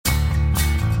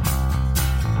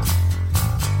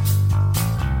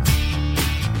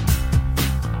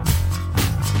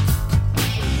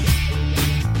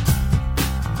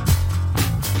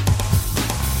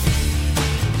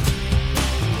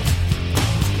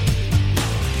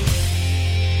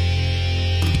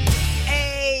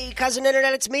Cousin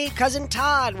Internet. It's me, Cousin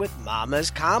Todd, with Mama's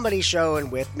Comedy Show,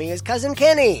 and with me is Cousin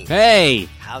Kenny. Hey!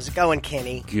 How's it going,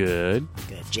 Kenny? Good.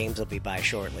 Good. James will be by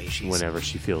shortly. She's Whenever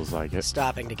she feels like it.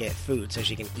 stopping to get food so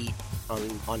she can eat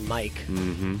on mic.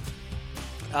 Mm-hmm.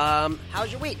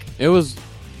 How's your week? It was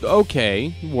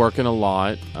okay. Working a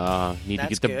lot. Need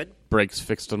That's to get the good. brakes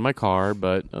fixed on my car,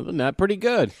 but other than that, pretty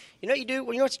good. You know what you do?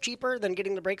 You know what's cheaper than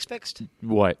getting the brakes fixed?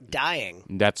 What? Dying.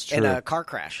 That's true. In a car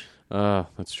crash.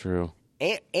 That's true.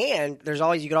 And there's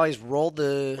always, you can always roll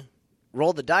the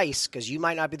dice because you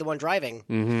might not be the one driving.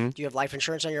 Mm-hmm. Do you have life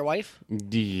insurance on your wife?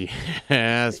 Yeah,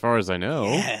 as far as I know.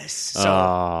 Yes.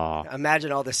 So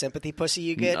imagine all the sympathy pussy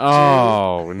you get.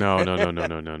 Oh, no.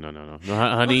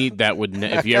 Honey, that would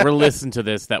if you ever listen to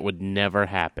this, that would never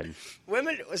happen.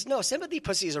 Sympathy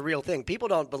pussy is a real thing. People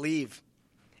don't believe.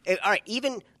 All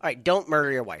right, don't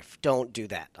murder your wife. Don't do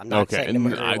that. I'm not saying to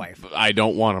murder your wife. I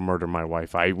don't want to murder my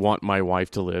wife. I want my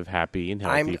wife to live happy and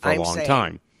healthy for a long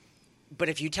time. But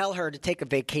if you tell her to take a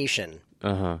vacation,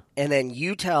 and then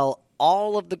you tell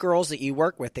all of the girls that you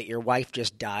work with that your wife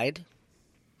just died,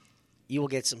 you will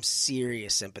get some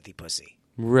serious sympathy pussy.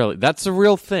 Really? That's a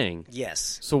real thing?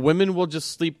 Yes. So women will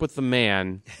just sleep with the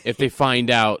man if they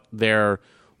find out their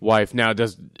wife. Now,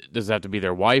 does it have to be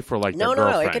their wife or like their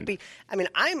girlfriend? No. It could be. I mean,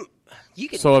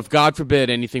 So if God forbid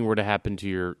anything were to happen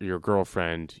to your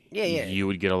girlfriend, yeah, you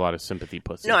would get a lot of sympathy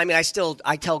pussy. No, I mean, I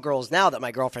tell girls now that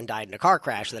my girlfriend died in a car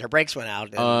crash that her brakes went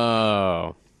out.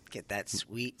 Oh. Get that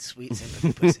sweet, sweet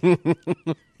sympathy pussy.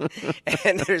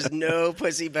 And there's no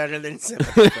pussy better than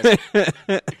sympathy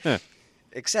pussy.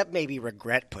 Except maybe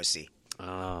regret pussy.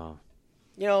 Oh.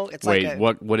 You know, it's Wait,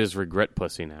 what is regret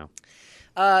pussy now?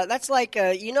 That's like,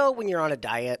 when you're on a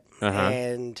diet Uh-huh.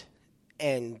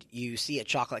 and you see a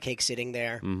chocolate cake sitting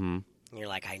there, and you're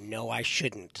like, I know I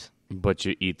shouldn't. But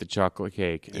you eat the chocolate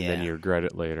cake, and then Yeah. you regret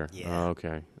it later. Yeah. Oh,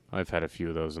 okay. I've had a few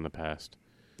of those in the past.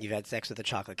 You've had sex with a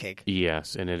chocolate cake?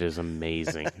 Yes, and it is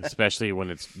amazing, especially when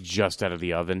it's just out of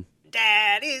the oven.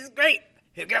 That is great.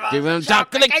 You give them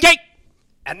chocolate cake!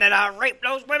 And then I rape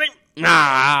those women.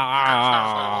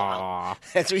 Ah.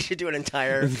 We should do an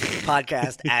entire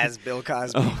podcast as Bill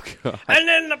Cosby. Oh, God. And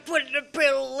then I put the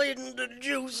pill in the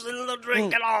juice and the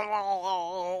drink and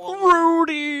all.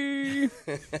 Rudy!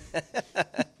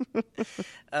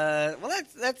 Well,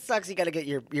 that sucks. You got to get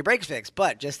your brakes fixed.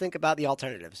 But just think about the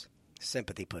alternatives.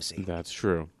 Sympathy pussy. That's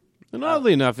true. And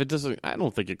oddly enough, I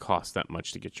don't think it costs that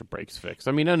much to get your brakes fixed.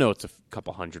 I mean, I know it's a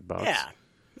couple $100. Yeah.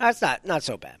 That's not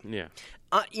so bad. Yeah.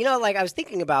 Like I was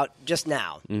thinking about just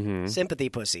now, sympathy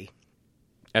pussy.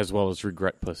 As well as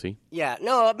regret pussy. Yeah.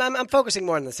 No, I'm focusing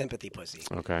more on the sympathy pussy.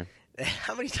 Okay.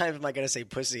 How many times am I going to say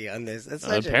pussy on this?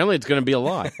 Apparently, it's going to be a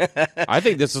lot. I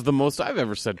think this is the most I've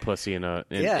ever said pussy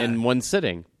in one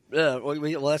sitting.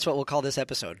 Well, that's what we'll call this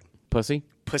episode. Pussy?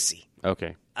 Pussy.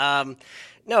 Okay.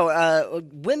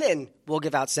 Women will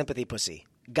give out sympathy pussy.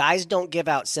 Guys don't give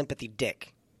out sympathy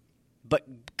dick.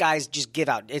 But guys just give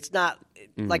out. It's not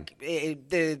like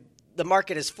the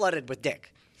market is flooded with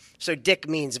dick. So dick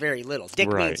means very little.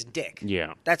 Dick means dick.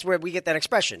 Yeah. That's where we get that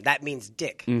expression. That means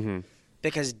dick. Mm-hmm.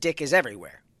 Because dick is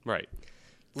everywhere. Right.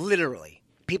 Literally.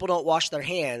 People don't wash their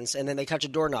hands and then they touch a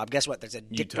doorknob. Guess what? There's a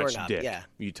dick doorknob. Dick. Yeah.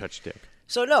 You touch dick.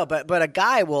 So no, but a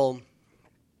guy will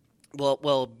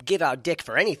give out dick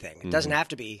for anything. It doesn't have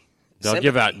to be They'll sympathy.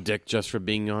 give out dick just for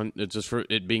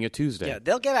it being a Tuesday. Yeah,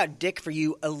 they'll give out dick for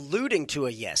you alluding to a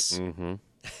yes.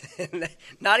 Mm-hmm.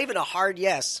 Not even a hard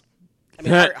yes. I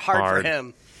mean, hard for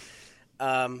him.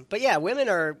 But yeah, women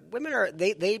are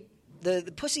the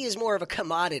pussy is more of a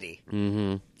commodity.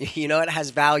 Mm-hmm. You know, it has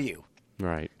value.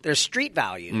 Right. There's street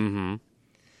value.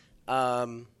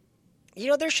 Mm-hmm.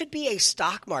 There should be a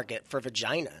stock market for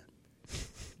vagina.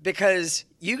 Because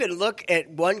you can look at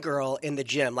one girl in the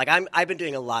gym. Like I've been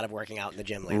doing a lot of working out in the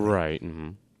gym lately. Right. Mm-hmm.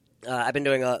 I've been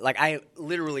doing I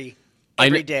literally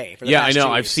every day for the past I know.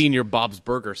 2 I've weeks. seen your Bob's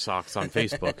Burger socks on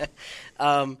Facebook.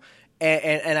 And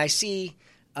I see,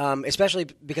 especially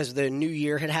because the new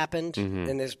year had happened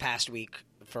in this past week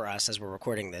for us as we're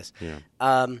recording this. Yeah.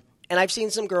 And I've seen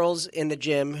some girls in the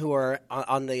gym who are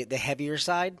on the heavier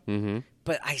side. Mm-hmm.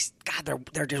 But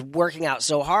they're just working out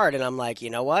so hard, and I'm like,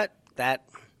 you know what? That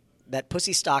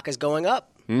pussy stock is going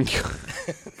up.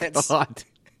 God.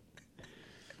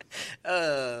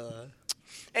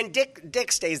 And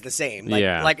dick stays the same.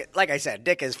 Yeah. Like I said,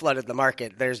 dick has flooded the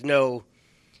market. There's no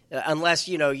unless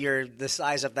you're the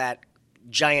size of that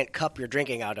giant cup you're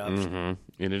drinking out of.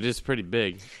 Mm-hmm. And it is pretty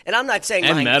big. And I'm not saying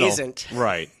and mine metal. isn't.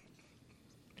 Right.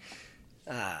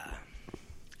 I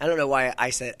don't know why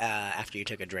I said after you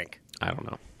took a drink. I don't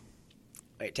know.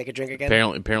 Wait, take a drink again?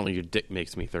 Apparently your dick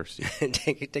makes me thirsty.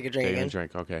 take a drink Take again? a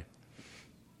drink, okay.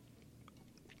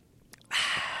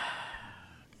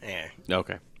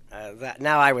 Okay.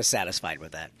 Now I was satisfied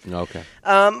with that. Okay.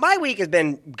 My week has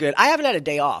been good. I haven't had a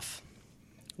day off.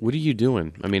 What are you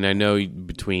doing? I mean, I know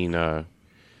between how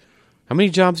many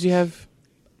jobs do you have?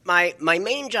 My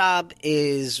main job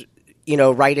is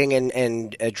writing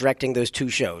and directing those 2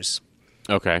 shows.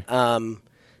 Okay.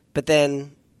 But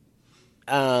then,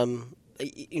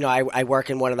 I work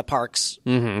in one of the parks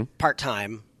part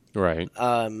time. Right.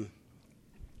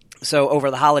 So over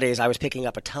the holidays, I was picking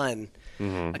up a ton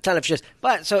of shifts.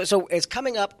 But so it's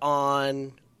coming up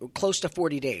on close to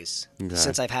 40 days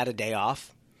since I've had a day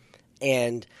off,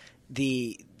 and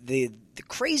the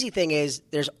crazy thing is,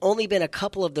 there's only been a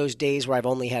couple of those days where I've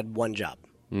only had one job.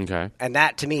 Okay. And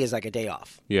that to me is like a day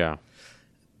off. Yeah.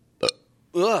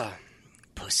 Ugh,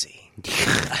 pussy.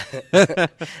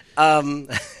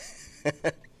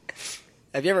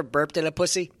 Have you ever burped in a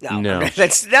pussy? No. Now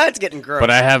it's getting gross.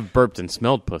 But I have burped and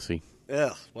smelled pussy.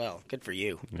 Ugh, well, good for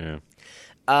you. Yeah.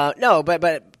 No,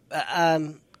 but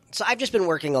so I've just been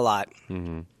working a lot.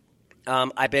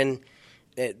 I've been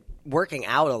working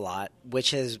out a lot,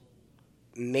 which has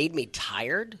made me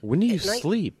tired. When do you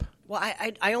sleep? Well,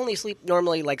 I only sleep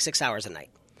normally like 6 hours a night.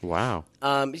 Wow.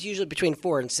 It's usually between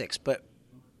 4 and 6, but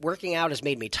working out has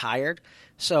made me tired.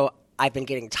 So I've been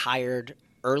getting tired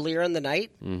earlier in the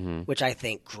night, which I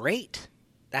think, great.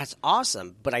 That's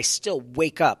awesome. But I still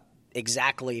wake up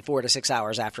exactly 4 to 6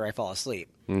 hours after I fall asleep.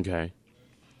 Okay.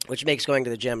 Which makes going to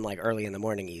the gym like early in the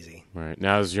morning easy. Right.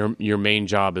 Now, is your main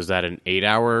job, is that an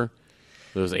 8-hour,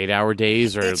 those 8-hour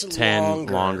days, or It's 10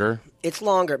 longer? It's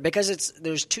longer because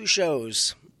there's 2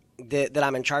 shows that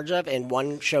I'm in charge of, and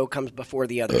one show comes before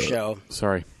the other show.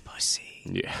 Sorry. Pussy.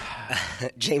 Yeah.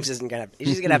 James she's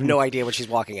gonna have no idea what she's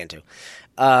walking into.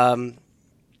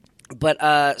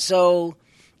 So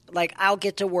like I'll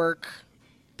get to work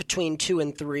between 2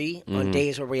 and 3 on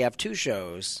days where we have 2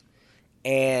 shows,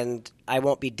 and I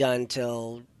won't be done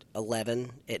till 11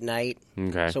 at night.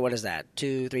 Okay. So what is that?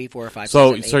 2, 3, 4, 5,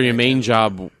 So 6, 7, 8, your 9, main 10.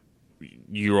 job,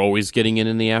 you're always getting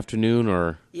in the afternoon,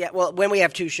 or? Yeah, well, when we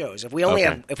have 2 shows. If we only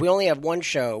have one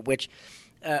show, which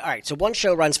all right, so one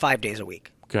show runs 5 days a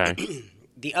week. Okay.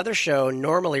 The other show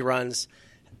normally runs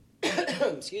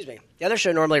excuse me. The other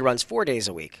show normally runs 4 days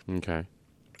a week. Okay.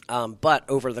 But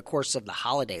over the course of the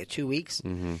holiday, 2 weeks,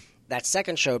 that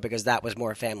second show, because that was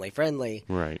more family friendly,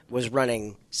 Right. was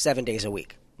running 7 days a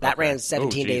week. That ran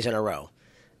 17 days in a row.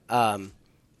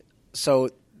 So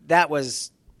that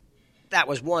was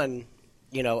one,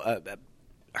 a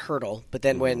hurdle. But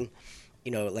then when,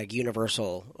 like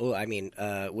Universal,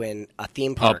 when a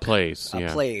theme park, a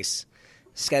place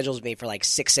schedules me for like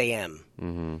 6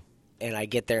 a.m. And I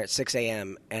get there at 6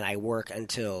 a.m. and I work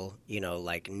until,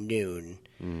 like noon.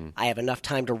 I have enough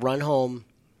time to run home,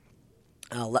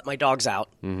 let my dogs out,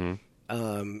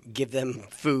 give them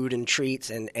food and treats,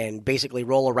 and basically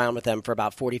roll around with them for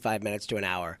about 45 minutes to an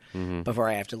hour before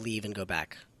I have to leave and go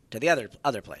back to the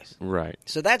other place. Right.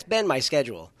 So that's been my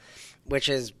schedule, which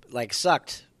has like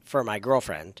sucked for my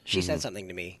girlfriend. She said something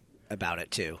to me about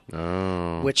it too,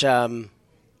 which not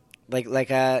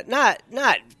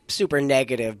super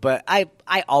negative, but I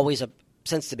always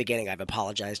since the beginning I've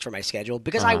apologized for my schedule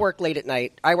because I work late at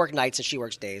night. I work nights and she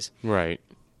works days. Right.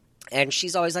 And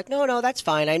she's always like, no, that's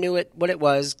fine. I knew what it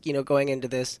was, going into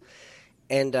this.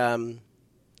 And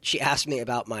she asked me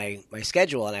about my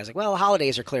schedule, and I was like, well,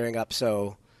 holidays are clearing up,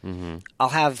 so I'll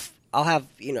have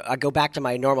I go back to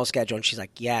my normal schedule. And she's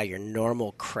like, yeah, your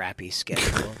normal crappy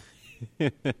schedule.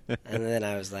 And then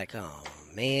I was like, oh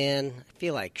man, I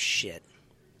feel like shit.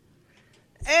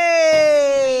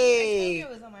 Hey, I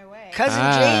was on my way. Cousin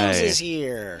Hi. James is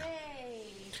here. Hey.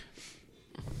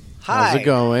 Hi. How's it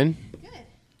going? Good.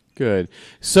 Good.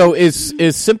 So is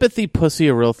sympathy pussy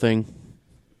a real thing?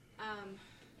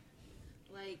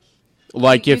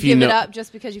 Like if you give know, it up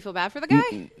just because you feel bad for the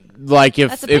guy. like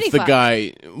That's a pity if the fuck.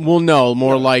 guy, well, no,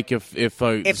 more like if If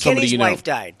somebody Kenny's you know, wife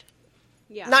died,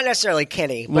 Yeah. not necessarily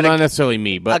Kenny, well, but not necessarily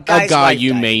me, but a guy's guy wife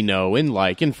you died. may know and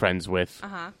like and friends with.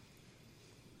 Uh-huh.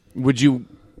 Would you?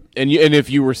 And if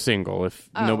you were single, if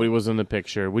nobody was in the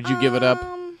picture, would you give it up?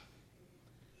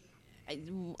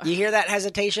 You hear that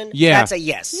hesitation? Yeah. That's a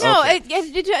yes. No, Okay.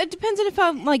 it depends on if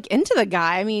I'm like into the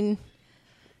guy. I mean,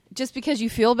 just because you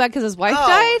feel bad because his wife Oh,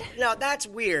 died. no, that's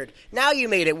weird. Now you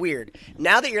made it weird.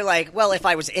 Now that you're like, well, if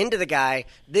I was into the guy,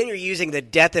 then you're using the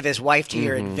death of his wife to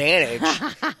your advantage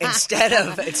instead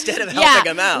of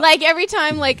helping him out. Like every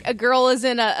time like a girl is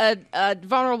in a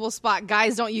vulnerable spot,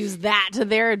 guys don't use that to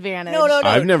their advantage. no.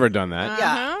 I've never done that.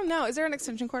 Yeah. Uh-huh. No, is there an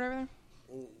extension cord over there?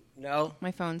 No,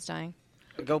 My phone's dying.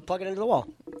 go plug it into the wall.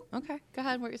 Okay, go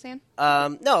ahead. What you're saying?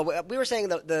 No, we were saying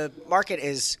the market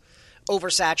is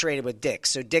oversaturated with dicks,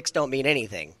 so dicks don't mean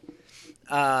anything.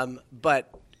 But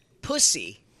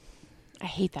pussy, I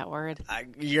hate that word.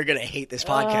 you're gonna hate this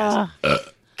podcast.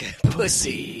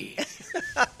 Pussy. Is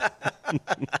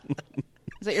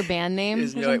that your band name? or No,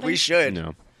 something? we should.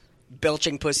 No.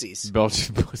 Belching pussies.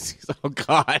 Belgian pussies. Oh,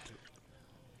 God.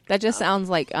 That just sounds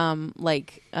like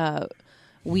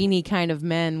weenie kind of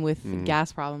men with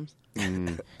gas problems.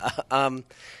 No,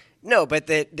 but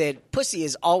that pussy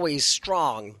is always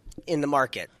strong in the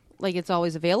market. Like it's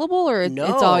always available, or No,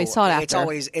 it's always sought after.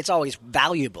 It's always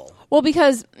valuable. Well,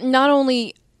 because not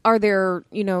only are there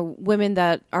women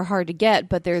that are hard to get,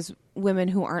 but there's women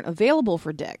who aren't available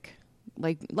for dick,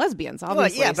 like lesbians,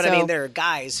 obviously. Well, yeah, but so, I mean, there are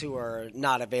guys who are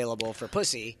not available for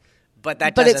pussy, but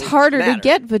but doesn't it's harder matter. to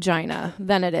get vagina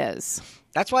than it is.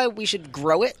 That's why we should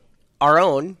grow it our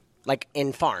own, like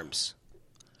in farms.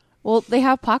 Well, they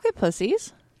have pocket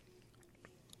pussies,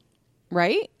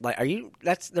 right? Like,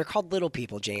 they're called little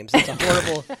people, James.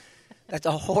 That's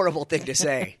a horrible thing to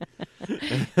say.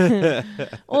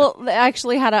 Well, they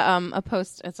actually had a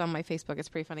post. It's on my Facebook. It's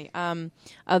pretty funny.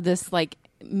 Of this like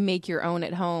make your own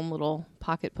at home little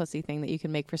pocket pussy thing that you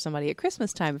can make for somebody at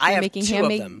Christmas time. If I you're have making 2 of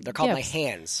handmade them. They're called gifts. my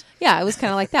hands. Yeah, it was kind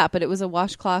of like that, but it was a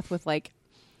washcloth with like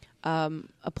a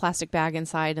plastic bag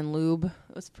inside and lube.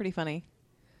 It was pretty funny.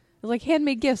 It was like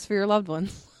handmade gifts for your loved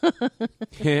ones.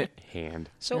 Hand.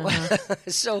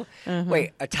 So,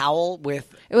 wait, a towel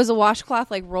with It was a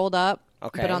washcloth like rolled up,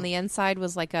 Okay. but on the inside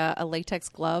was like a latex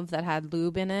glove that had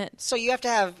lube in it. So you have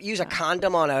to use a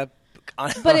condom on a.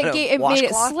 But it made it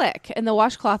washcloth? slick, and the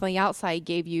washcloth on the outside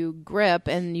gave you grip,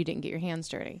 and you didn't get your hands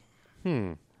dirty.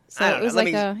 So I don't it was know.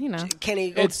 like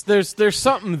Kenny, go, There's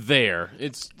something there.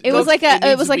 it was like needs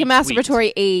a to be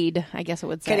masturbatory aid, I guess it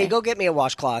would say. Kenny, go get me a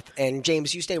washcloth, and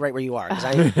James, you stay right where you are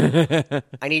because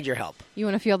I need your help. You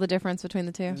want to feel the difference between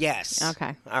the two? Yes.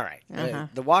 Okay. All right.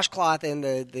 The washcloth and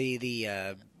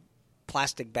the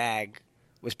plastic bag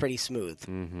was pretty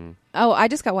smooth. Oh, I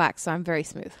just got waxed, so I'm very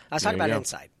smooth. I was talking There you about go.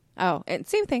 inside. Oh, and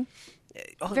same thing.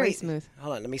 Very wait. smooth.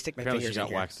 Hold on, let me stick my Apparently fingers she got in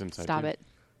here. waxed inside. Stop too. it.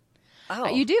 Oh,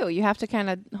 You do. You have to kind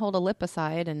of hold a lip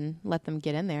aside and let them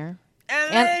get in there.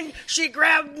 And And- then she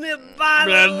grabbed me by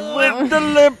the With the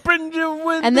lip and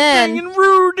with And the then- thing and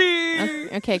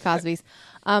Rudy. Okay, Cosby's.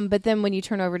 But then when you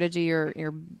turn over to do your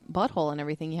butthole and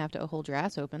everything, you have to hold your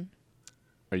ass open.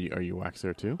 Are you waxed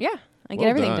there too? Yeah, I get Well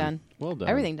everything done. done. Well done.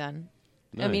 Everything done.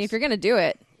 I mean, Nice. if you're going to do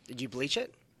it, Did you bleach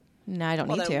it? no, I don't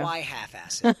Well, need then to. why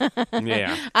half-ass it?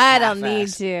 Yeah. I don't need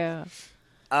half-assed.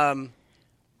 to.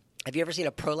 Have you ever seen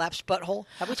a prolapsed butthole?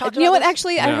 Have we talked You know about what? this?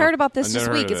 Actually, I No, heard about this I've this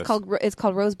never week. heard of It's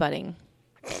called rosebudding.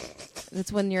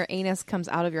 It's when your anus comes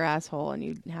out of your asshole and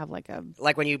you have like a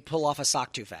Like when you pull off a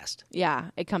sock too fast.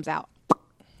 it comes out.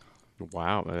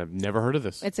 Wow. I've never heard of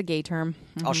this. It's a gay term.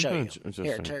 I'll show you.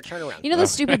 Interesting. Here, turn around. You know the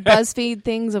stupid BuzzFeed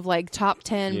things of like top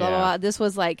 10, blah, blah, Yeah. blah. This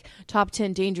was like top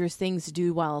 10 dangerous things to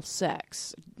do while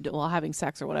having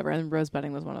sex or whatever. And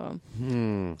rosebudding was one of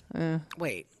them.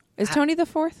 Wait. Is Tony the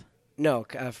fourth? No,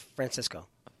 Francisco.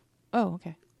 Oh,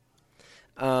 okay.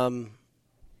 The-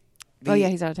 Oh, yeah,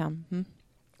 he's out of town.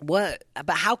 What?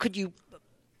 But how could you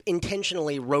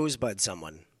intentionally rosebud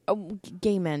someone? Oh,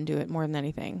 gay men do it more than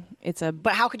anything. It's a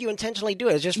But how could you intentionally do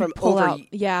it? It's just from pull out.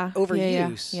 Yeah.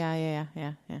 overuse. Yeah.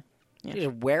 You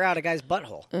just wear out a guy's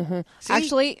butthole. See?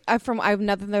 Actually, I have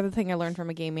another thing I learned from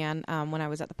a gay man when I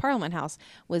was at the Parliament House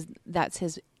was that's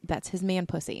his man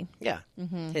pussy Yeah.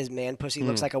 His man pussy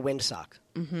looks like a windsock.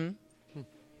 when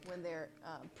they're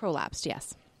prolapsed.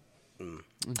 Yes,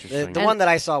 Interesting. The one that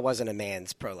I saw wasn't a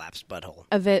man's prolapsed butthole.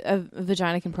 a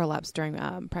vagina can prolapse during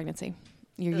pregnancy.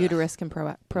 Your uterus can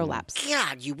prolapse.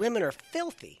 God, you women are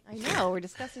filthy. I know we're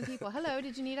disgusting people. Hello,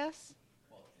 did you need us?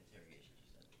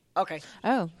 Okay.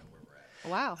 Oh,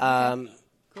 wow. Okay.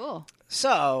 Cool.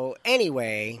 So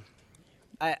anyway,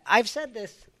 I've said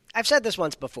this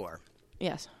once before.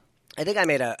 Yes. I think I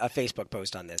made a Facebook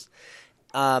post on this.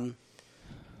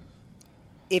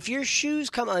 If your shoes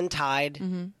come untied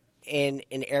in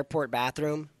an airport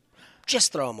bathroom,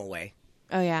 just throw them away.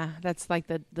 Oh yeah, that's like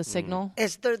the signal.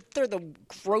 They're the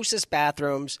grossest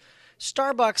bathrooms.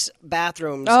 Starbucks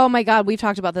bathrooms. Oh my God, we've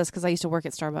talked about this because I used to work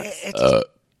at Starbucks. It's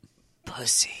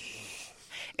pussy.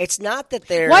 It's not that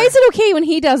they're. Why is it okay when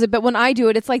he does it, but when I do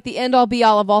it, it's like the end all be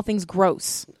all of all things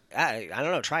gross? I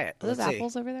don't know. Try it. Are those Let's see.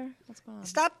 apples over there? What's going on?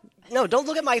 Stop. No, don't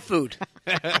look at my food.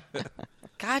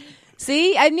 God.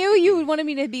 See, I knew you wanted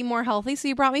me to be more healthy, so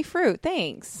you brought me fruit.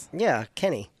 Thanks. Yeah,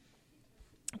 Kenny.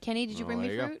 Kenny, did you bring me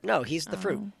there you go. fruit? No, he's the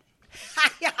fruit.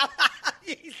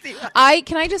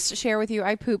 Can I just share with you?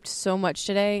 I pooped so much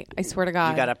today. I swear to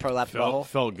God. You got a prolapsed butthole?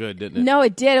 Felt good, didn't it? No,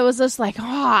 it did. It was just like,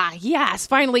 yes,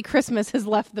 finally Christmas has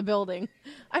left the building.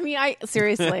 I mean,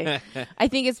 seriously. I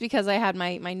think it's because I had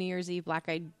my New Year's Eve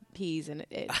black-eyed peas and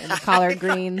the collard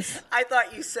greens. I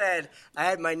thought you said I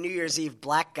had my New Year's Eve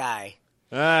black guy.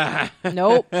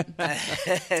 Nope. And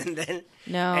then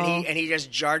No. and he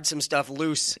just jarred some stuff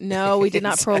loose. No, we did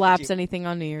not inside prolapse you. anything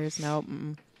on New Year's. Nope.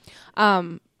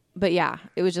 But yeah,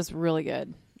 it was just really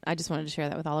good. I just wanted to share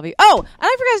that with all of you. Oh, and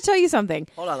I forgot to tell you something.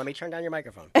 Hold on, let me turn down your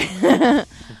microphone.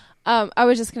 I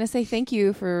was just going to say thank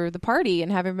you for the party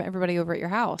and having everybody over at your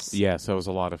house. Yes, that was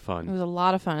a lot of It fun. was a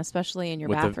lot of fun, especially in your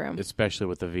bathroom. Especially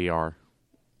with the VR.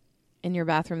 In your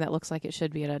bathroom that looks like it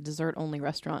should be at a dessert-only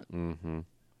restaurant. Mm-hmm.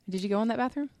 Did you go in that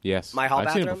bathroom? Yes. My hall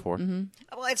I've seen it bathroom? before. Mm-hmm.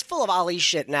 Well, it's full of Ali's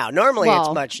shit now. Normally, it's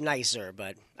Well- much nicer,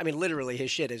 but I mean, literally, his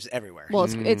shit is everywhere. Well,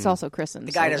 it's also christened.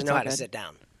 the guy so doesn't it's know all how to good. sit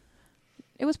down.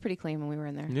 It was pretty clean when we were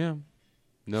in there. Yeah.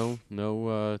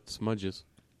 No smudges.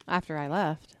 After I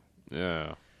left.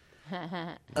 Yeah.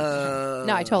 No,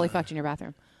 I totally fucked in your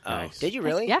bathroom. Nice. Did you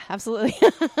really? Yeah, absolutely.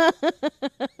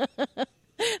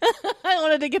 I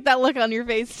wanted to get that look on your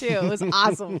face, too. It was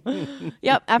awesome.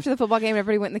 Yep, after the football game,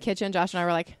 everybody went in the kitchen. Josh and I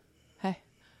were like, hey,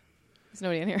 there's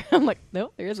nobody in here. I'm like,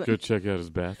 no, there isn't. Go check out his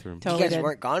bathroom. You Totally guys did.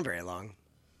 weren't gone very long.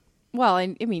 Well,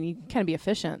 I mean, you kind of be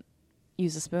efficient.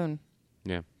 Use a spoon.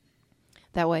 Yeah.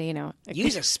 That way, you know,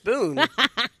 Use a spoon.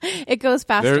 it goes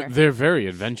faster. They're very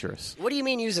adventurous. What do you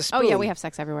mean use a spoon? Oh, yeah, we have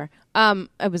sex everywhere. I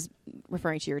was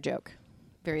referring to your joke.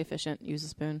 Very efficient. Use a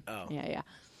spoon. Oh. Yeah.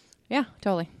 Yeah,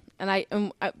 totally. And I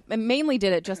mainly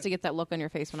did it just to get that look on your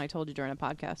face when I told you during a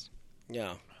podcast.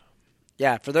 Yeah.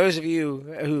 Yeah, for those of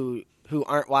you who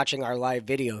aren't watching our live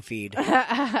video feed,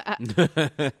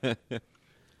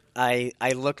 I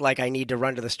look like I need to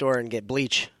run to the store and get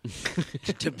bleach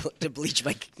to bleach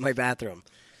my bathroom.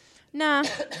 Nah,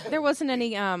 there wasn't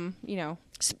any,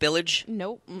 Spillage?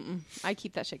 nope. I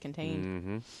keep that shit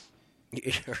contained.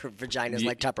 Your vagina's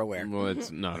like Tupperware. Well, it's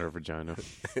not her vagina.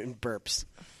 Burps.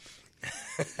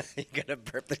 You're going to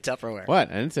burp the Tupperware.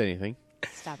 What? I didn't say anything.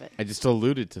 Stop it. I just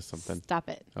alluded to something. Stop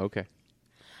it. Okay.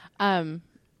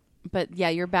 But yeah,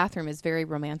 your bathroom is very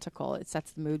romantical. It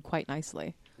sets the mood quite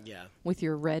nicely Yeah. with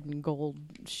your red and gold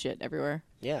shit everywhere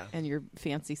Yeah. and your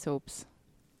fancy soaps.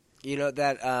 You know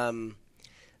that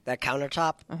that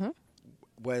countertop Uh-huh.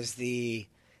 was the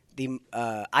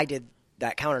I did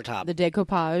that countertop. The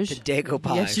decoupage. The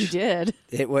decoupage. Yes, you did.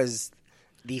 It was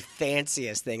the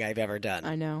fanciest thing I've ever done.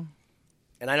 I know.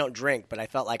 And I don't drink, but I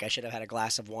felt like I should have had a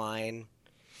glass of wine.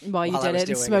 While you While I did was it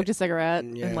and doing smoked it. a cigarette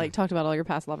Yeah. and like talked about all your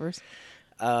past lovers.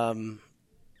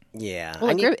 Yeah.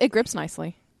 Well, it grips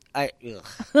nicely. Ugh.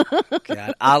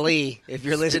 God. Ali, if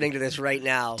you're listening to this right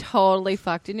now, Totally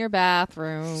fucked in your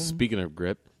bathroom. Speaking of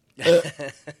grip,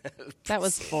 That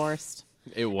was forced.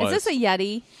 it was. Is this a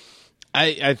Yeti?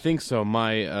 I think so. It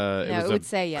was it would a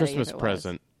say Yeti if Christmas it was.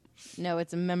 present. No,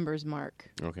 it's a member's mark.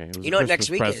 Okay. It was You a know what Christmas next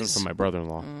week present is? from my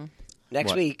brother-in-law. next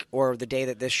What? week or the day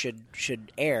that this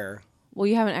should air, Well,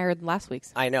 you haven't aired last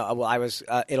week's. I know. Well, I was.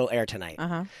 It'll air tonight.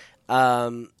 Uh-huh.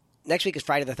 Next week is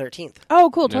Friday the 13th. Oh,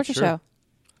 cool. That's Torture true. show.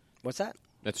 What's that?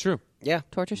 That's true. Yeah.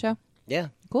 Torture show. Yeah.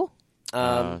 Cool.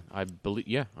 I believe.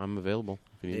 Yeah, I'm available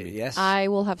if you need me. Yes. I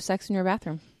will have sex in your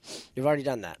bathroom. You've already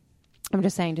done that. I'm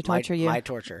just saying to torture you. My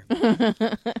torture.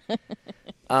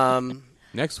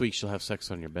 Next week she'll have sex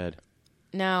on your bed.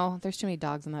 No, there's too many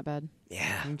dogs in that bed.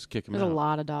 Yeah. Just kick him There's a out.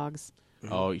 lot of dogs.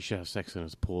 Oh, you should have sex in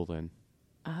his pool then.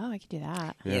 Oh, I could do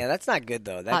that. Yeah, that's not good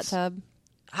though. That's Hot tub.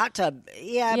 Hot tub.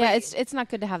 Yeah. Yeah, but, it's not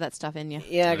good to have that stuff in you.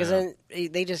 yeah, because Yeah.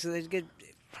 then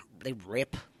they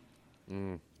rip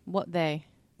What they?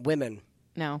 women.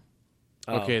 No.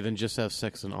 Oh. Okay, then just have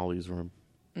sex in Ollie's room.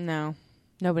 No.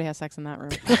 Nobody has sex in that room.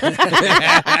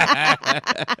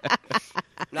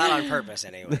 Not on purpose,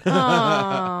 anyway.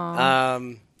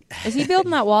 Is he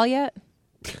building that wall yet?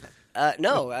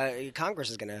 No, Congress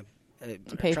is going to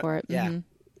Pay for it. Yeah. Mhm.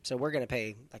 So we're going to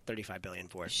pay like $35 billion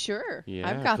for it. Sure. Yeah,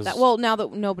 I've got 'cause- that. Well, now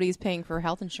that nobody's paying for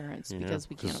health insurance You know, because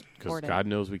we can't afford God it.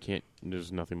 knows we can't.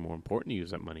 There's nothing more important to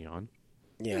use that money on.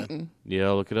 Yeah.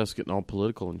 Yeah, look at us getting all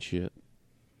political and shit.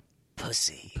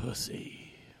 Pussy.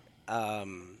 Pussy.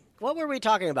 What were we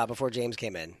talking about before James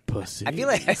came in? Pussy. I feel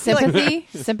like Sympathy?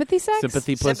 Sympathy sex?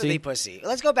 Sympathy pussy. sympathy pussy.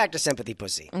 Let's go back to sympathy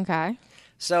pussy. Okay.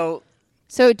 So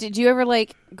So did you ever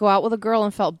like go out with a girl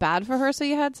and felt bad for her so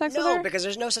you had sex with no, her? because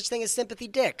there's no such thing as sympathy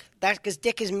dick. That's because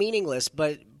dick is meaningless,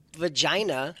 but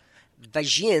vagina,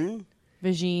 Vagine.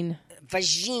 vagine,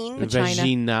 Vagina.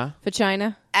 Vagina.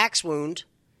 Vagina. axe wound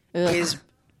Ugh. is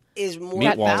is more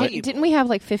Meat wallet. valuable. Didn't we have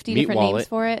like 50 Meat different wallet. names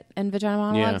for it in Vagina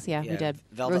Monologues? Yeah, we did.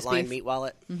 Velvet Roast line beef. meat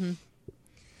wallet.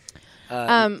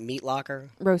 Meat locker.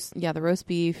 The roast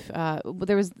beef.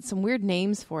 There was some weird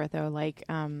names for it though, like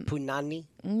Punani.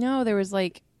 no, there was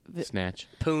like Snatch.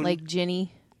 Poon. like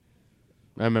Ginny.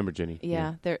 I remember Jenny.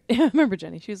 Yeah, there. I remember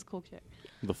Jenny. She was a cool chick.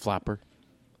 The flapper.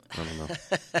 I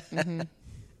don't know.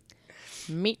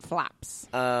 Meat flaps.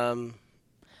 Um,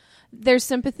 There's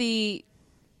sympathy.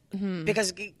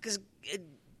 because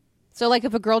So like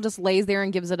if a girl just lays there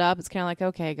and gives it up, it's kind of like,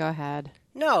 okay, go ahead.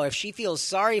 no, if she feels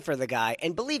sorry for the guy,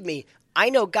 and believe me, I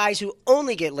know guys who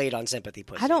only get laid on sympathy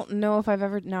pussy. I don't know if I've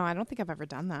ever. No, I don't think I've ever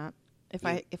done that. If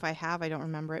I have, I don't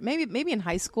remember it. Maybe in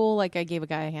high school, like I gave a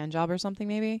guy a hand job or something.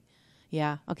 Maybe.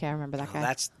 Yeah. Okay, I remember that Oh,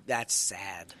 guy. that's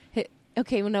sad.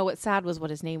 Okay. Well, no. What's sad was what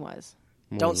his name was.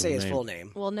 Don't say his full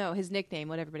name. Well, no, his nickname,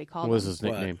 what everybody called What was him. his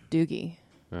nickname? Doogie.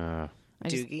 Uh,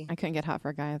 Doogie? I couldn't get hot for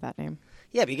a guy with that name.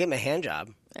 Yeah, but you gave him a hand job.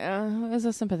 It was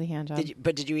a sympathy hand job.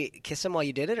 Did you kiss him while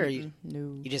you did it, or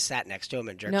No. you just sat next to him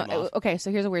and jerked No, him off? okay,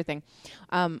 so here's a weird thing.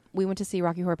 We went to see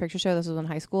Rocky Horror Picture Show. This was in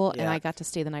high school, and Yeah. I got to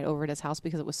stay the night over at his house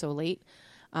because it was so late.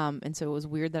 And so it was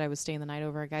weird that I was staying the night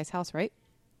over at a guy's house, right?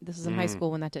 This is in high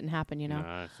school when that didn't happen, you know?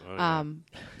 nice. Oh, yeah.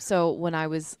 So when I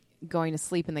was going to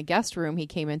sleep in the guest room, he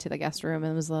came into the guest room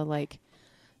and was like,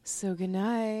 so good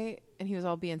night. And he was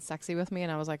all being sexy with me,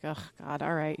 and I was like, oh, God,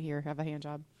 all right, here, have a hand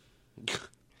job.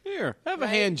 Here, have a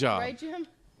hand job. Right, Jim?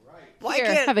 Why Here,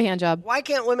 can't have a hand job. Why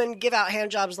can't women give out hand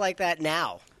jobs like that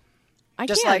now? I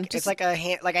Just can. like it's like a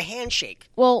handshake.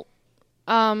 Well,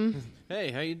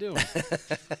 Hey, how you doing?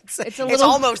 it's a It's little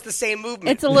almost the same movement.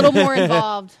 it's a little more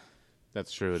involved.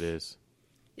 That's true. It is.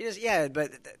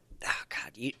 But oh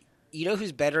God, you know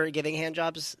who's better at giving hand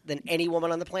jobs than any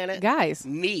woman on the planet? Guys.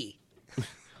 Me.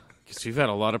 Because you've had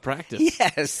a lot of practice.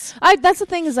 Yes. That's the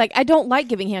thing is like I don't like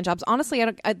giving hand jobs. Honestly,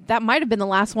 that might have been the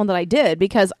last one that I did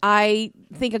because I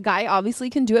think a guy obviously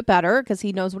can do it better because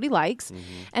he knows what he likes.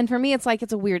 And for me, it's like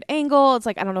it's a weird angle. It's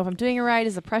like I don't know if I'm doing it right.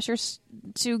 Is the pressure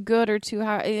too good or too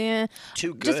high?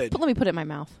 Too Just good. let me put it in my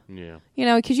mouth. Yeah. You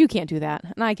know, because you can't do that,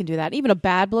 and I can do that. Even a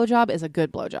bad blowjob is a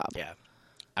good blowjob. Yeah.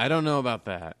 I don't know about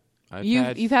that.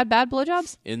 You've had bad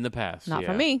blowjobs? in the past. Not yeah.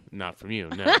 from me. Not from you.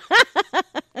 No. I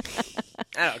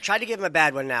don't know. Try to give him a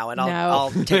bad one now, and No.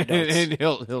 I'll take notes. And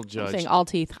he'll I'm judge. saying all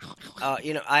teeth.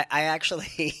 I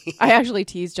actually. I actually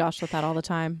tease Josh with that all the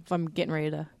time. If I'm getting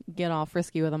ready to get all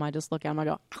frisky with him, I just look at him. I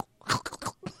go,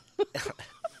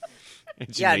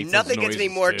 And she Yeah, makes those nothing gets me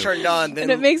noises, more too. turned on than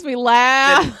and it makes me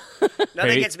laugh. nothing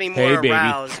Hey- gets me hey, more baby.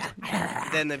 aroused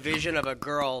than the vision of a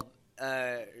girl,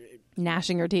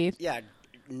 Gnashing her teeth.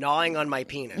 gnawing on my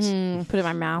penis. Put it in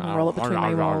my mouth and roll it between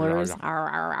my molars. Arr,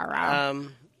 arr, arr, arr.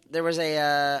 There was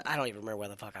I don't even remember what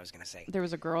the fuck I was going to say. There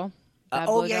was a girl. Bad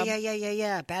Oh blowjob.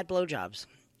 yeah. Bad blowjobs.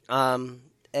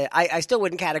 I still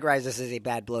wouldn't categorize this as a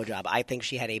bad blowjob. I think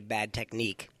she had a bad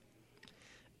technique.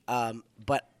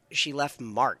 But she left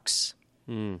marks.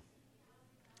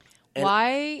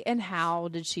 Why and how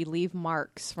did she leave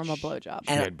marks from a blowjob?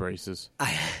 She had braces. No,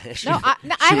 I She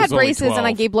had was only braces and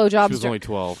I 12. gave blowjobs. She was only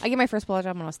 12. I gave my first blowjob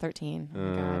when I was 13.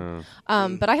 Oh,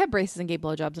 God. But I had braces and gave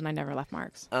blowjobs and I never left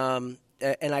marks. And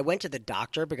I went to the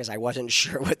doctor because I wasn't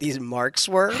sure what these marks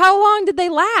were. How long did they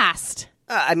last?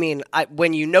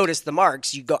 When you notice the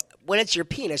marks, you go. When it's your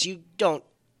penis, you don't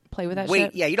Play with that wait.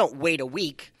 shit? Yeah, you don't wait a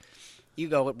week. You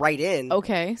go right in.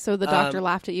 Okay, so the doctor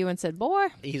laughed at you and said, boy,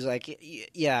 He's like,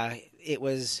 yeah, it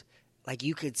was like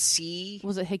you could see.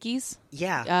 was it hickeys?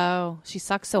 Yeah, Oh, she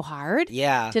sucked so hard?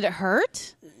 yeah. Did it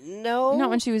hurt? No, Not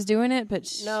when she was doing it, but...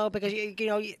 no, because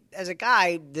as a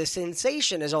guy, the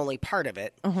sensation is only part of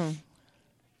it.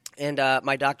 And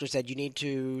my doctor said you need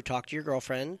to talk to your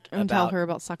girlfriend And tell her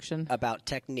about suction. about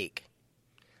technique.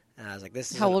 And I was like,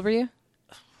 "This is How old were you?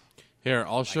 Here,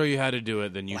 I'll show you how to do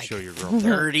it, then you show your girlfriend.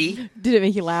 30? Did it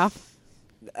make you laugh?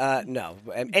 No.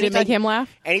 Did it make him laugh?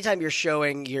 Anytime you're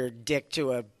showing your dick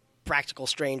to a practical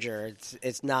stranger,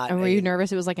 it's not. And were you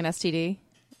nervous it was like an STD?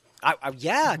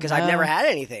 Yeah, because I've never had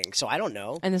anything, so I don't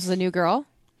know. And this is a new girl?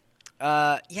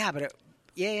 Yeah, but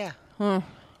yeah. Huh.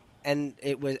 And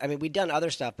it was. I mean, we'd done other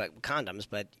stuff, but condoms,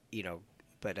 but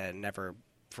never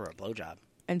for a blowjob.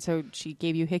 And so she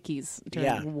gave you hickeys.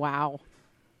 Yeah. Wow.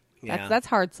 Yeah. That's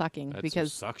hard sucking That's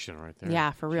because some suction right there.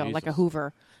 yeah, for real, like a Jesus.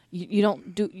 Hoover.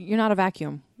 You're not a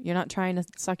vacuum. You're not trying to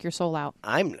suck your soul out.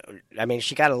 I mean,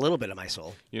 she got a little bit of my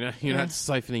soul, You're not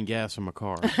siphoning gas from a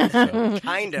car. So.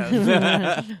 kind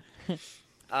of.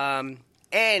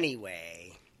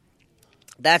 Anyway,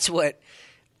 that's what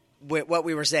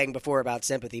we were saying before about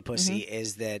sympathy pussy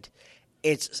is that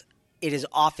it is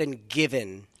often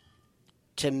given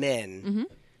to men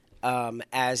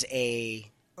as a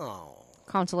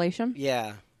Consolation?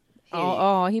 Yeah.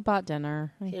 Oh, he bought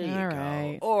dinner. Here you All go.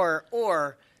 right.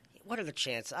 Or what are the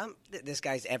chances this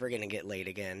guy's ever going to get laid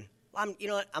again? You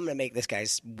know what? I'm going to make this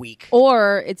guy's week.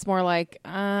 Or it's more like,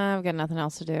 I've got nothing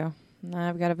else to do.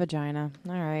 I've got a vagina.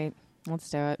 All right, let's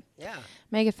do it. Yeah.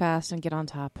 Make it fast and get on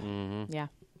top. Mm-hmm. Yeah.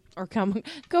 Or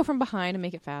go from behind and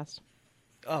make it fast.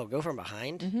 Oh, go from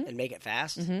behind and make it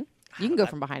fast? Mm-hmm. You can go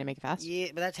from behind and make it fast. Yeah,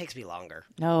 but that takes me longer.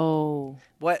 No.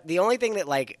 The only thing that,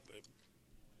 like,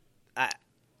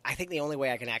 I think the only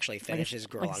way I can actually finish is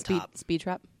girl on top. Speed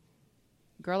trap?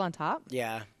 Girl on top?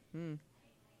 Yeah.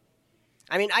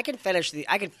 I mean, I can finish.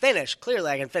 Clearly,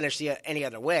 I can finish any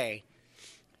other way.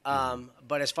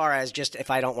 But as far as just if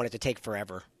I don't want it to take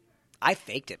forever, I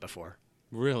faked it before.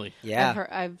 Really? Yeah.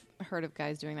 I've heard of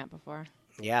guys doing that before.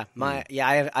 Yeah. I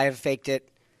have faked it,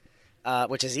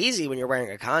 which is easy when you're wearing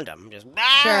a condom. Just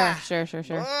Sure.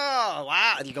 Oh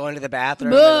wow! And you go into the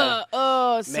bathroom.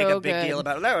 So make a big good. deal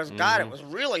about it. God, it was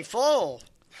really full.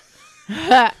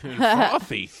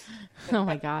 Frothy. Oh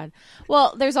my God.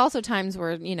 Well, there's also times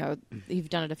where, you've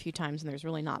done it a few times and there's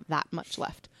really not that much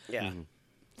left. Yeah.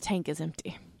 The tank is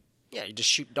empty. Yeah, you just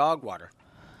shoot dog water.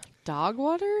 Dog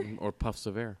water? Or puffs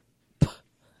of air.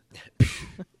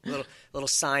 Little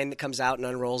sign that comes out and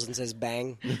unrolls and says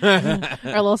 "bang." Or a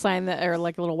little sign or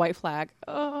like a little white flag.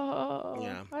 Oh,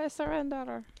 Yeah. I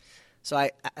surrender. So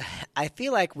I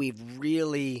feel like we've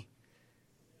really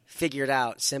figured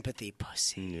out sympathy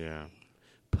pussy. Yeah.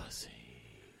 Pussy.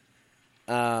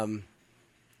 By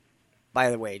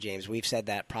the way, James, we've said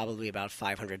that probably about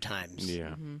 500 times.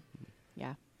 Yeah.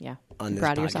 Yeah. On this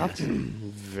Proud of podcast. yourself.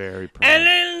 Very proud. And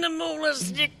then the molar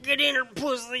stick it in her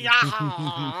pussy.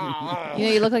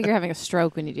 You look like you're having a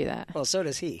stroke when you do that. Well, so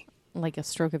does he. Like a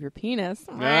stroke of your penis.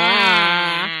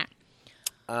 Ah.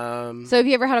 So have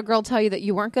you ever had a girl tell you that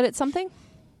you weren't good at something?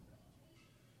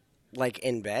 Like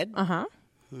in bed? Uh-huh.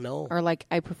 No. Or like,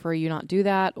 I prefer you not do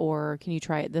that, or can you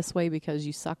try it this way because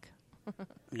you suck?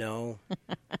 No.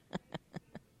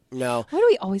 No. Why do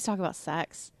we always talk about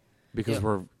sex? Because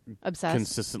we're Obsessed?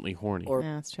 consistently horny. Or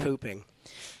Yeah, that's true. pooping.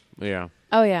 Yeah.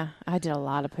 Oh, yeah. I did a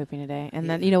lot of pooping today. And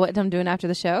then, you know what I'm doing after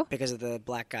the show? Because of the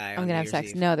black guy I'm on going to have New sex.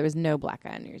 Year's Eve. No, there was no black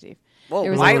guy on New Year's Eve. Whoa,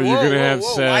 There was why, Oh, you're whoa, gonna whoa, have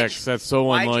whoa, sex. That's so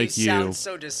why'd unlike you. you. Sound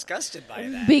so disgusted by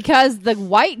that. Because the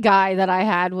white guy that I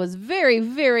had was very,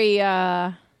 very, All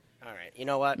right. You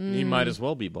know what? He might as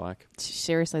well be black.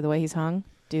 seriously, the way he's hung.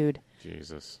 Dude.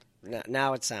 Jesus.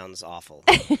 Now it sounds awful.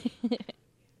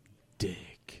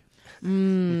 Dick.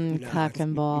 Cock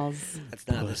and balls. That's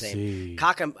not Pussy. the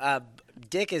same.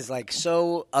 Dick is like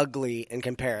so ugly in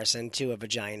comparison to a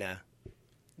vagina.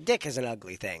 Dick is an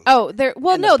ugly thing. Oh,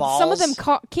 well, And the no, some of them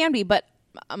balls? can be, but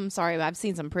I'm sorry, I've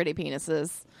seen some pretty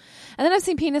penises. And then I've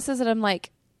seen penises that I'm like,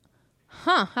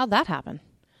 how'd that happen?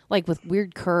 Like with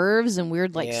weird curves and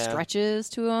weird Yeah. stretches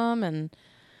to them, and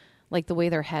like the way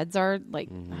their heads are, like,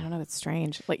 I don't know, it's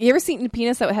strange. Like, you ever seen a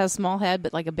penis that has a small head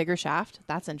but like a bigger shaft?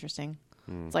 That's interesting.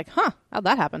 It's like, how'd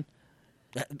that happen?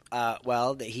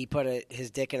 Well, he put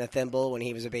his dick in a thimble when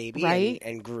he was a baby, Right.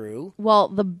 and grew. Well,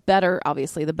 the better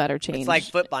change It's like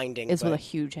foot binding. is with a but-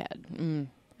 huge head and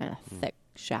a thick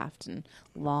shaft and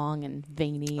long and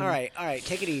veiny. All right,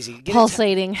 take it easy. Get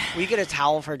Pulsating. will you get a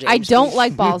towel for James? I don't please?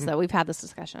 like balls, though. We've had this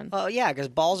discussion. Oh yeah, because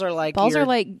balls are like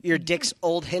your dick's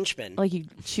old henchman. Like you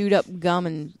chewed up gum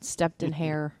and stepped in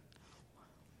hair.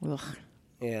 Ugh.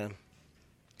 Yeah.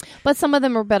 But some of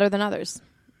them are better than others.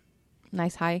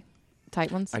 Nice, high,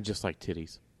 tight ones. I just like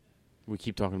titties. We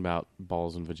keep talking about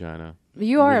balls and vagina.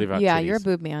 You are, Really about you're a titties.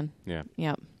 boob man. Yeah.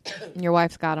 Yep. And your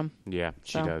wife's got them. Yeah,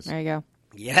 she So, does. There you go.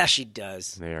 Yeah, she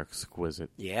does. They are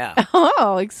exquisite. Yeah.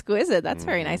 Oh, exquisite. That's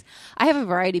very nice. I have a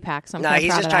variety pack, so I'm No, kinda he's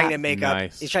proud just of trying that. to make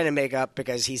Nice. up. He's trying to make up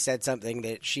because he said something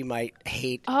that she might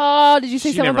hate. Oh, did you say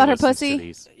She something never about her listens to pussy?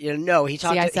 these. You know, he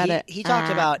talked. I said it. He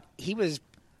talked about he was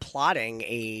plotting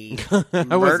a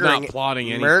I was not plotting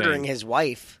anything. murdering his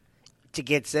wife to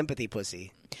get sympathy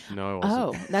pussy. No, it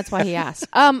wasn't. Oh, that's why he asked.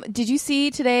 Did you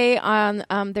see today on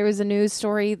there was a news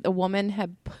story? A woman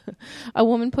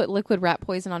put liquid rat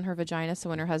poison on her vagina, so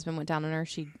when her husband went down on her,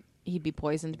 he'd be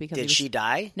poisoned because Did she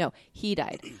die? No, he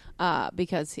died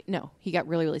because he got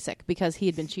really, really sick because he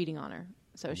had been cheating on her.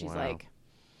 So she's Wow. like,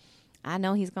 I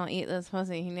know he's gonna eat this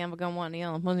pussy. He never gonna want to eat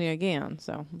on pussy again.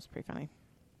 So it was pretty funny.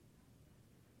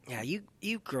 Yeah,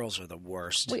 you girls are the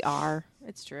worst. We are.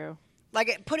 It's true.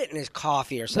 Like, put it in his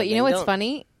coffee or something. But you know what's Don't-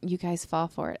 funny? You guys fall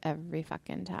for it every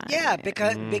fucking time. Yeah,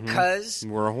 because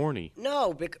We're horny.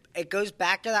 no, it goes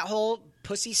back to that whole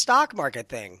pussy stock market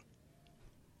thing.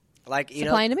 Like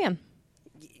supply and demand.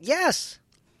 Yes.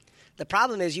 The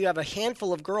problem is you have a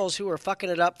handful of girls who are fucking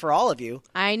it up for all of you.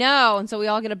 I know, and so we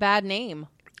all get a bad name.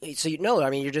 So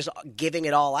you're just giving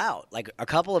it all out. Like a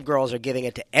couple of girls are giving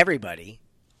it to everybody,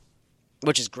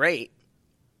 which is great.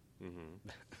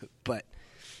 Mm-hmm. but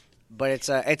it's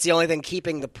the only thing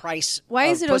keeping the price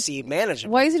of pussy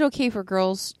manageable. Why is it okay for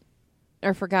girls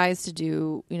or for guys to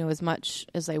do as much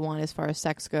as they want as far as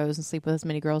sex goes and sleep with as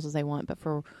many girls as they want, but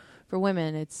for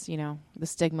women it's the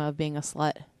stigma of being a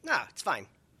slut? Nah, it's fine.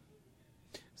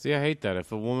 See, I hate that.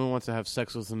 If a woman wants to have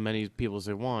sex with as many people as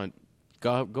they want,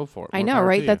 go for it. I know,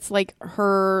 right? That's like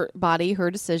her body, her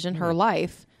decision, her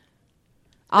life.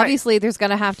 Obviously, there's going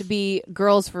to have to be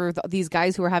girls for these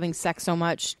guys who are having sex so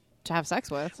much to have sex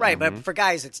with. Right, but for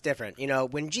guys, it's different.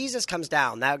 When Jesus comes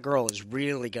down, that girl is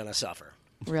really going to suffer.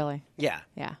 Really? Yeah.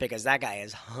 Yeah. Because that guy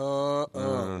is What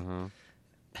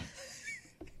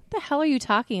the hell are you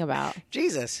talking about?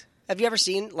 Jesus. Have you ever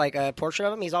seen like a portrait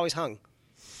of him? He's always hung.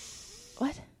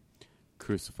 What?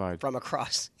 Crucified. From a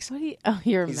cross. What are you? Oh,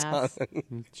 you're a He's mess.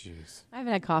 Jeez. I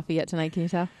haven't had coffee yet tonight. Can you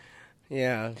tell?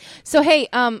 Yeah. So hey,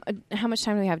 how much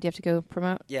time do we have? Do you have to go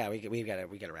promote? Yeah, we got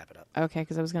to wrap it up. Okay,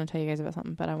 because I was going to tell you guys about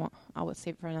something, but I won't. I'll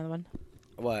save it for another one.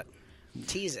 What?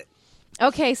 Tease it.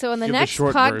 Okay, so in the Give the next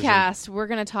short podcast, we're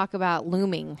going to talk about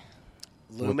looming.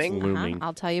 Looming? What's looming?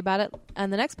 I'll tell you about it on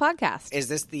the next podcast. Is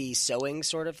this the sewing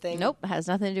sort of thing? Nope, it has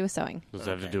nothing to do with sewing. Does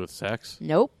that have to do with sex?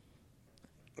 Nope.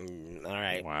 All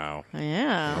right. Wow.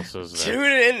 Yeah. What else is there?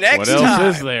 Tune in next What time.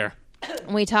 else is there?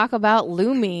 We talk about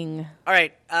looming. All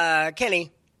right,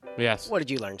 Kenny, Yes. what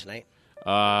did you learn tonight?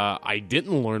 I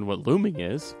didn't learn what looming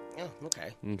is. Oh,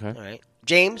 okay. Okay. All right.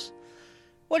 James,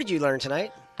 what did you learn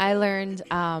tonight? I learned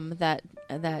that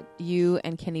you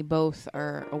and Kenny both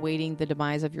are awaiting the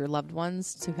demise of your loved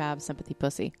ones to have sympathy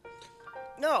pussy.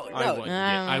 No. I wouldn't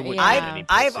Yeah. get any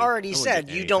I've pussy. already I wouldn't said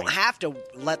get you don't anything. have to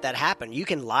let that happen. You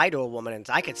can lie to a woman, and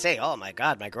I could say, "Oh my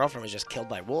God, my girlfriend was just killed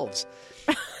by wolves."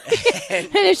 And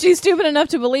if she's stupid enough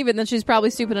to believe it, then she's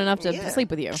probably stupid enough to Yeah. sleep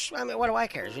with you. I mean, what do I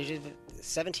care? She's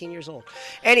 17 years old.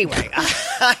 Anyway,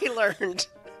 I learned.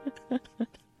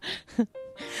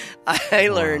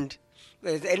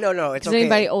 No, it's Does okay.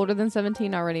 anybody older than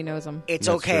 17 already knows them? It's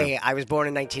That's okay. true. I was born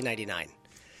in 1999.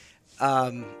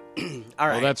 All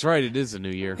right. Oh, that's right. It is a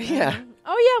new year. yeah.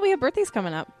 Oh yeah, we have birthdays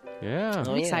coming up. Yeah.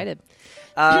 I'm yeah. excited.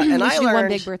 And we I should do one learned.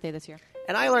 big birthday this year.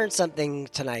 And I learned something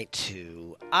tonight,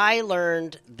 too. I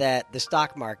learned that the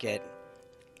stock market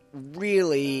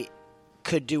really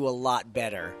could do a lot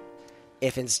better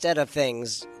if instead of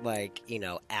things like,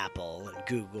 Apple and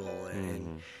Google,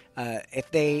 and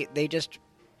if they just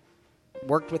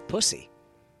worked with pussy.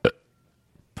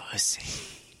 Pussy.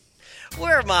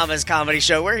 We're Mama's Comedy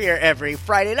Show. We're here every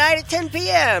Friday night at 10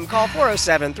 p.m. Call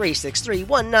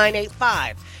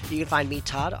 407-363-1985. You can find me,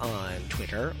 Todd, on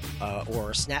Twitter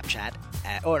or Snapchat.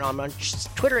 Or I'm on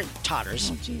Twitter at Todders.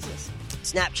 Oh, Jesus.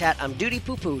 Snapchat, I'm Duty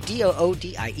Poo Poo.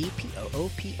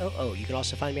 DOODIEPOOPOO. You can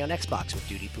also find me on Xbox with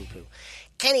Duty Poo Poo.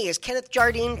 Kenny is Kenneth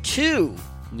Jardine 2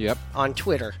 Yep. on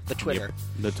Twitter. The Twitter.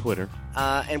 Yep. The Twitter.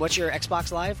 And what's your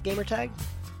Xbox Live gamer tag?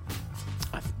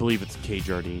 I believe it's K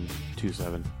Jardine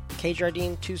 27.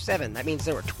 KJardine27. That means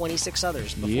there were 26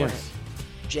 others before him. Yes.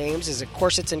 James is at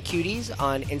Corsets and Cuties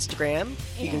on Instagram.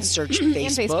 You can And- search and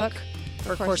Facebook Facebook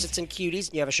for Corsets and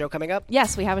Cuties. You have a show coming up?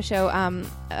 Yes, we have a show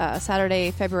Saturday,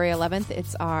 February 11th.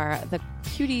 It's the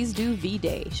Cuties Do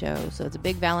V-Day show. So it's a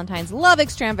big Valentine's love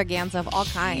extravaganza of all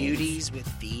kinds. Cuties with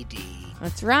VD.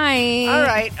 That's right. All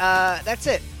right, that's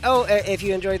it. Oh, if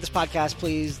you enjoyed this podcast,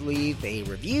 please leave a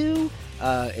review.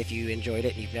 If you enjoyed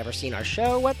it and you've never seen our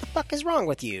show, what the fuck is wrong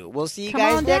with you? We'll see you Come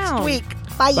guys on next down. week.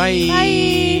 Bye. Bye.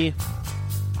 Bye.